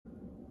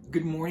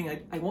Good morning.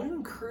 I want to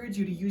encourage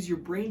you to use your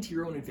brain to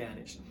your own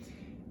advantage.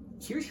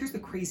 Here's the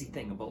crazy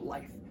thing about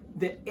life,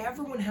 that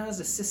everyone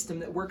has a system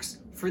that works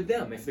for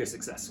them if they're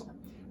successful.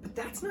 But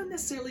that's not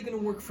necessarily going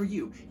to work for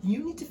you.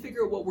 You need to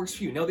figure out what works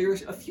for you. Now,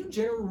 there's a few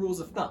general rules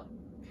of thumb,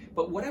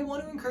 but what I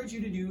want to encourage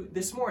you to do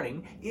this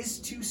morning is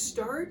to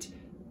start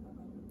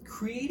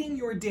creating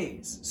your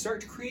days,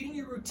 start creating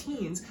your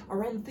routines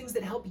around things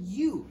that help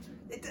you.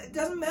 It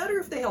doesn't matter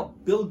if they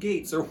help Bill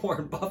Gates or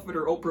Warren Buffett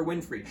or Oprah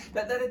Winfrey.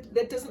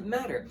 That doesn't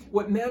matter.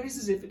 What matters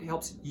is if it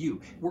helps you.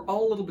 We're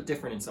all a little bit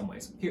different in some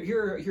ways.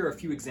 Here are a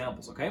few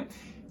examples, okay?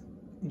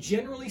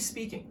 Generally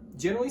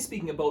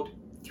speaking, about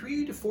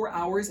 3 to 4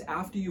 hours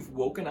after you've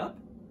woken up,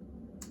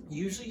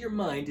 usually your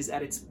mind is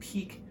at its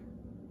peak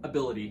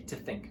ability to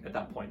think at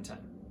that point in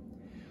time.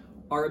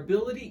 Our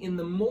ability in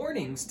the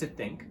mornings to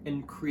think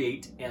and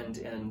create and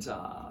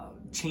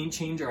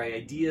change our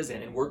ideas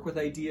and work with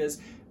ideas,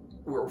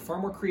 we're far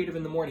more creative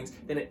in the mornings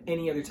than at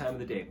any other time of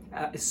the day.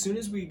 As soon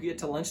as we get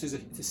to lunch, there's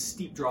a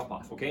steep drop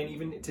off, okay? And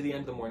even to the end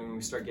of the morning when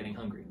we start getting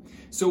hungry.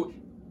 So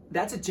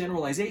that's a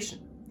generalization.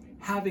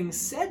 Having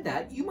said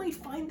that, you might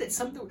find that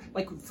something,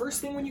 like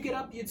first thing when you get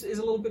up is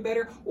a little bit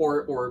better,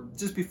 or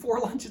just before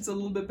lunch it's a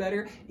little bit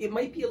better. It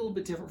might be a little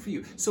bit different for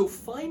you. So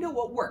find out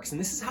what works, and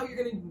this is how you're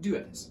going to do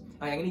this.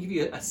 I'm going to give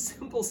you a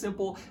simple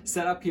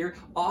setup here.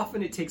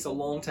 Often it takes a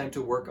long time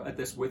to work at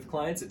this with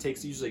clients. It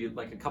takes usually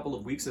like a couple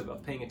of weeks of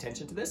paying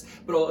attention to this,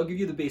 but I'll give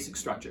you the basic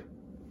structure.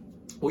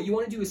 What you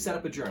want to do is set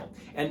up a journal,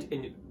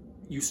 and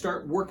you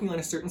start working on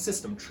a certain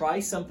system. Try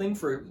something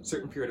for a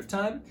certain period of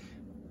time.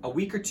 A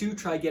week or two,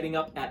 try getting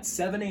up at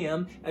 7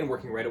 a.m. and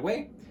working right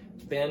away.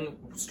 Then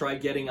try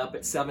getting up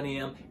at 7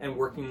 a.m. and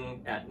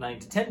working at 9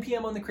 to 10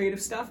 p.m. on the creative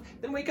stuff.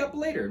 Then wake up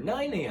later,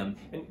 9 a.m.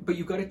 But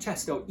you've got to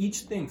test out each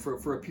thing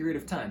for a period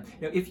of time.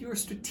 Now, if you are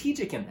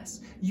strategic in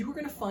this, you are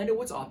going to find out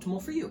what's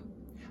optimal for you.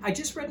 I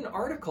just read an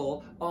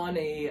article on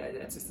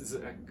this is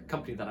a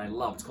company that I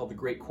love. It's called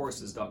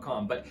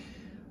thegreatcourses.com. But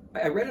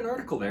I read an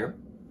article there.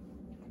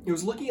 It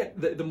was looking at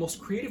the most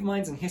creative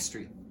minds in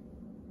history,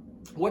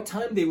 what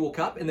time they woke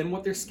up, and then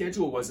what their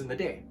schedule was in the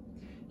day.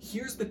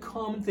 Here's the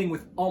common thing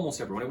with almost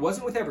everyone. It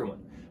wasn't with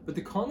everyone, but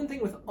the common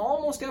thing with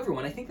almost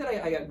everyone, I think that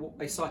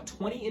I saw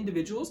 20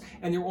 individuals,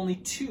 and there were only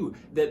 2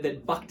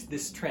 that bucked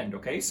this trend,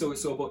 okay? So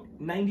about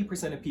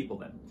 90% of people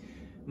then.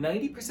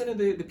 90% of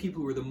the people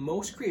who were the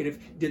most creative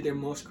did their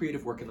most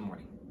creative work in the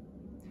morning.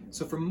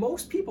 So for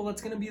most people,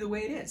 that's going to be the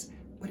way it is.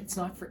 But it's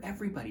not for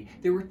everybody.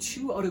 There were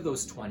 2 out of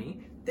those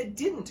 20 that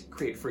didn't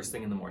create first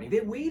thing in the morning.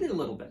 They waited a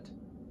little bit.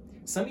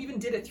 Some even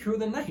did it through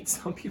the night.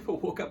 Some people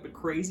woke up at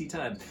crazy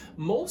times.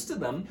 Most of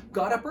them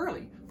got up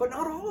early, but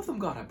not all of them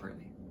got up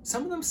early.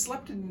 Some of them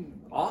slept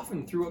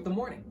often throughout the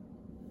morning.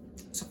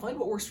 So find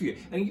what works for you.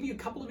 And I'll give you a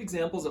couple of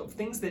examples of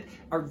things that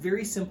are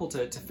very simple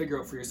to figure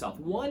out for yourself.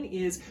 One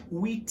is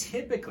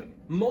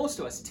most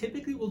of us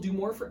typically will do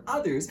more for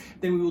others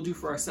than we will do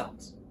for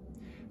ourselves.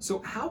 So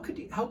how could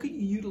you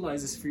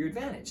utilize this for your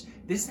advantage?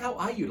 This is how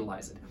I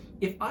utilize it.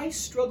 If I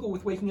struggle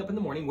with waking up in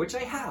the morning, which I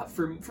have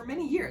for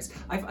many years,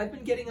 I've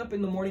been getting up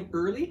in the morning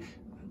early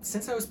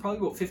since I was probably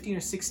about 15 or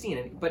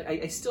 16, but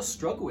I still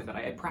struggle with it.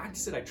 I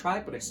practice it, I try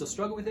it, but I still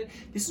struggle with it.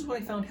 This is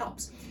what I found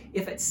helps.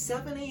 If at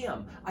 7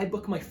 a.m. I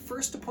book my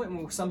first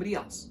appointment with somebody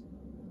else,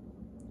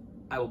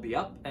 I will be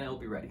up and I will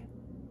be ready.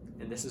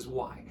 And this is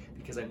why.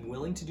 Because I'm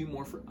willing to do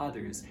more for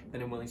others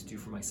than I'm willing to do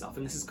for myself.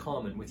 And this is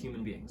common with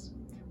human beings.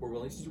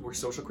 We're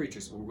social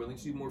creatures. We're willing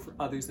to do more for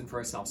others than for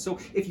ourselves. So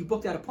if you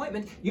book that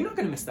appointment, you're not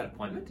going to miss that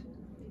appointment.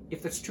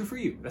 If that's true for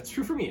you, that's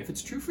true for me. If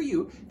it's true for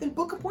you, then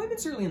book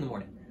appointments early in the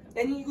morning.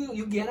 And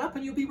you get up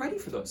and you'll be ready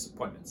for those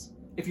appointments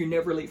if you're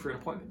never late for an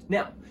appointment.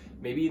 Now,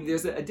 maybe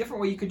there's a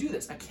different way you could do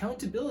this.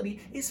 Accountability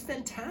is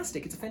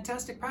fantastic. It's a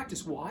fantastic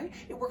practice. Why?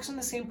 It works on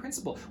the same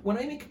principle. When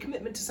I make a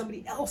commitment to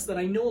somebody else that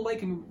I know,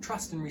 like, and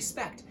trust and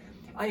respect,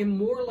 I am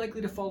more likely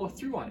to follow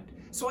through on it.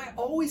 So I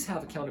always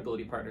have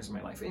accountability partners in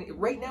my life. And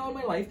right now in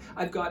my life,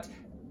 I've got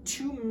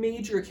 2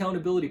 major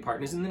accountability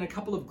partners and then a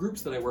couple of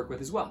groups that I work with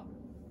as well.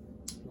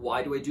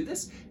 Why do I do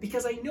this?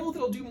 Because I know that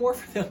I'll do more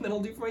for them than I'll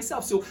do for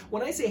myself. So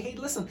when I say, hey,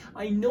 listen,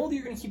 I know that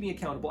you're going to keep me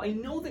accountable. I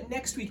know that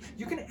next week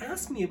you're going to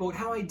ask me about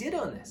how I did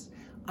on this.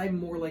 I'm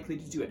more likely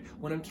to do it.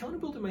 When I'm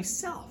accountable to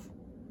myself,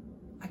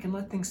 I can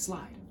let things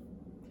slide.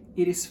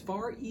 It is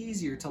far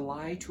easier to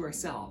lie to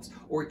ourselves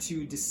or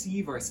to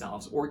deceive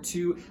ourselves or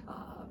to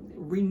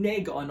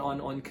renege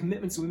on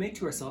commitments we make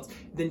to ourselves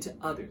than to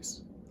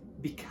others,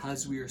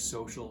 because we are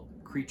social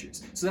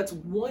creatures. So that's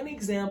one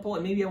example,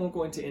 and maybe I won't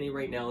go into any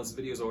right now. This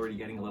video is already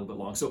getting a little bit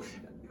long. So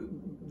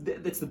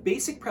that's the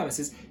basic premise,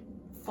 is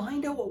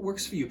find out what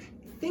works for you.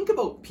 Think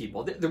about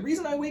people. The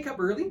reason I wake up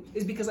early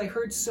is because I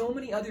heard so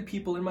many other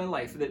people in my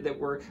life that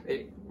were,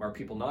 or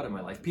people not in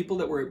my life, people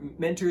that were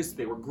mentors,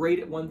 they were great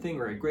at one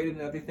thing or great at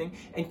another thing,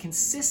 and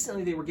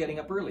consistently they were getting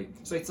up early.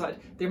 So I thought,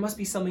 there must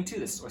be something to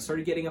this. So I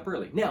started getting up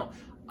early. Now,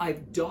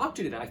 I've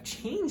doctored it, I've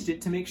changed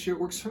it to make sure it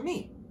works for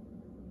me.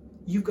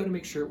 You've got to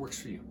make sure it works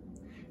for you.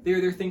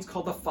 There are things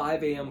called the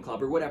 5 a.m.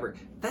 club or whatever.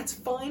 That's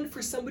fine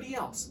for somebody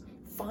else.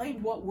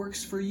 Find what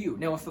works for you.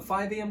 Now, if the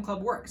 5 a.m.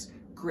 club works,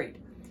 great.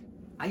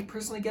 I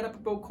personally get up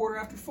about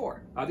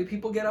 4:15. Other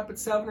people get up at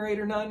 7 or 8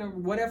 or 9 or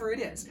whatever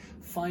it is.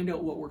 Find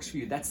out what works for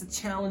you. That's the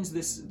challenge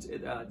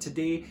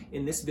today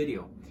in this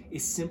video,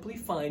 is simply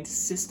find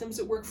systems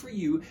that work for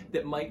you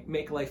that might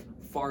make life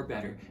far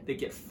better, that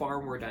get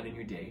far more done in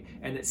your day,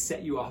 and that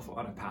set you off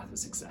on a path of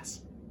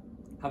success.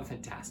 Have a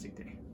fantastic day.